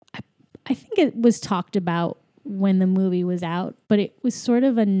was talked about when the movie was out, but it was sort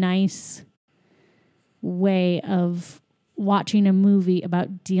of a nice way of watching a movie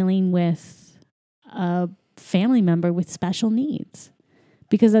about dealing with a family member with special needs,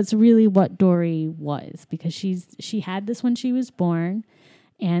 because that's really what Dory was, because she had this when she was born,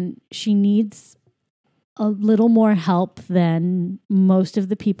 and she needs a little more help than most of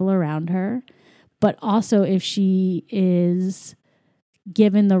the people around her. But also, if she is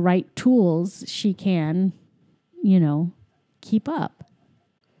given the right tools, she can, you know, keep up.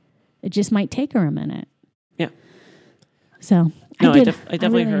 It just might take her a minute. Yeah. So no, I definitely I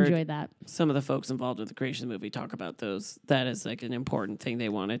really heard enjoyed that. Some of the folks involved with the creation of the movie talk about that is like an important thing they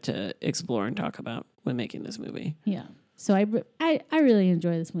wanted to explore and talk about when making this movie. Yeah. So I really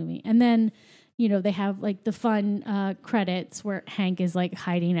enjoy this movie. And then, you know, they have like the fun credits where Hank is like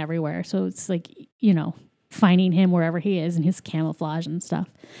hiding everywhere. So it's like, you know, finding him wherever he is and his camouflage and stuff.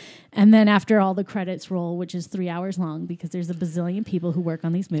 And then after all the credits roll, which is 3 hours long because there's a bazillion people who work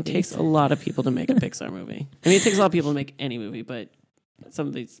on these movies. It takes a lot of people to make a Pixar movie. I mean, it takes a lot of people to make any movie, but some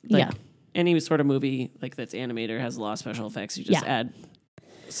of these, like any sort of movie like that's animated or has a lot of special effects, you just add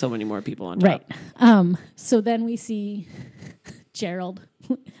so many more people on top. Right. So then we see Gerald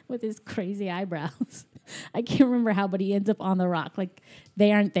with his crazy eyebrows. I can't remember how, but he ends up on the rock. Like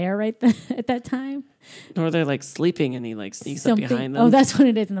they aren't there at that time. Or they're like sleeping and he like sneaks up behind them. Oh, that's what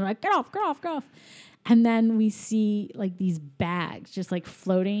it is. And they're like, get off, get off, get off. And then we see like these bags just like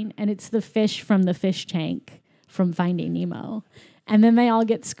floating, and it's the fish from the fish tank from Finding Nemo. And then they all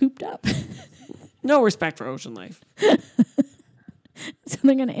get scooped up. No respect for ocean life. So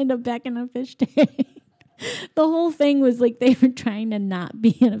they're going to end up back in a fish tank. The whole thing was like they were trying to not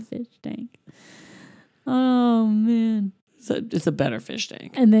be in a fish tank. Oh, man. It's a better fish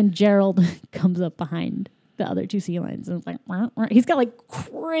tank. And then Gerald comes up behind the other two sea lions and it's like, wah, wah. He's got like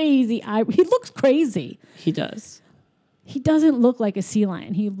crazy eye. He looks crazy. He does. He doesn't look like a sea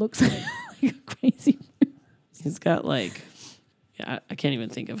lion. He looks like a crazy. He's got like, I can't even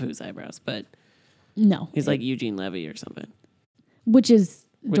think of whose eyebrows, but no, he's like Eugene Levy or something. Which is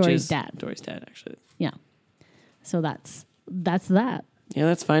Dory's dad. Dory's dad, actually. Yeah. So that's that. Yeah,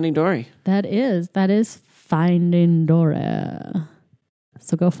 that's Finding Dory. That is Finding Dory.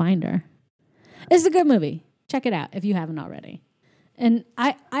 So go find her. It's a good movie. Check it out if you haven't already. And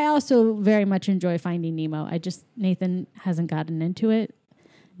I also very much enjoy Finding Nemo. Nathan hasn't gotten into it.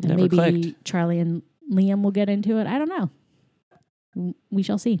 And Never maybe clicked. Charlie and Liam will get into it. I don't know. We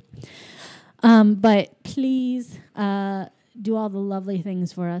shall see. But please do all the lovely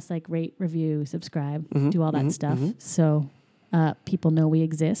things for us, like rate, review, subscribe, do all that stuff. So people know we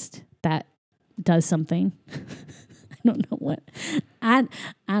exist. That does something. I don't know what. I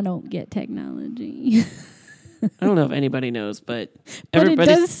don't get technology. I don't know if anybody knows, but it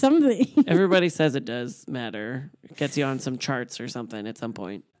does something. Everybody says it does matter. It gets you on some charts or something at some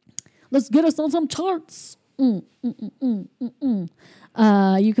point. Let's get us on some charts. You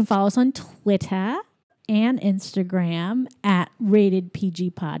can follow us on Twitter and Instagram at Rated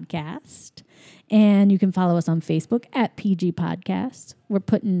PG Podcast. And you can follow us on Facebook at PG Podcast. We're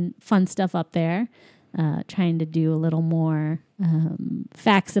putting fun stuff up there, trying to do a little more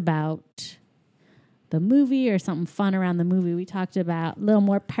facts about the movie or something fun around the movie we talked about, a little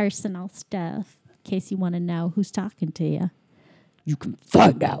more personal stuff in case you want to know who's talking to you. You can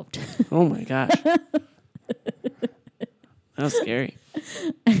find out. Oh, my gosh. That was scary.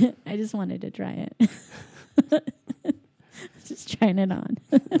 I just wanted to try it. Just trying it on.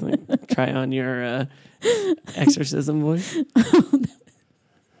 Like, try on your exorcism voice.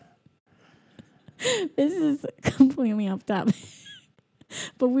 This is completely off topic.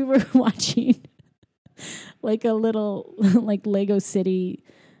 But we were watching like a little like Lego City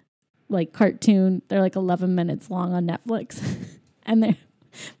like cartoon. They're like 11 minutes long on Netflix. And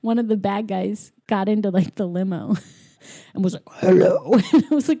one of the bad guys got into like the limo and was like, hello. And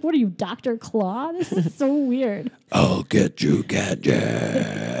I was like, what are you, Dr. Claw? This is so weird. I'll get you, Gadget.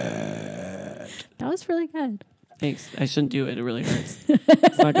 That was really good. Thanks. I shouldn't do it. It really hurts.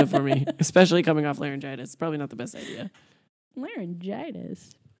 It's not good for me, especially coming off laryngitis. It's probably not the best idea.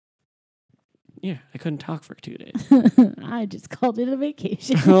 Laryngitis. Yeah, I couldn't talk for 2 days. I just called it a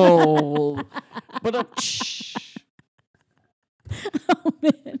vacation. Oh, but Oh,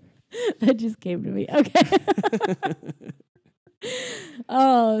 man. That just came to me. Okay.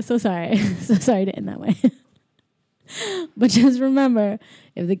 Oh, so sorry. So sorry to end that way. But just remember,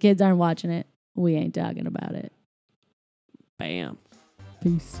 if the kids aren't watching it, we ain't talking about it. bam.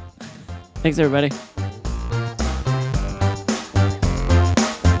 Peace. Thanks, everybody.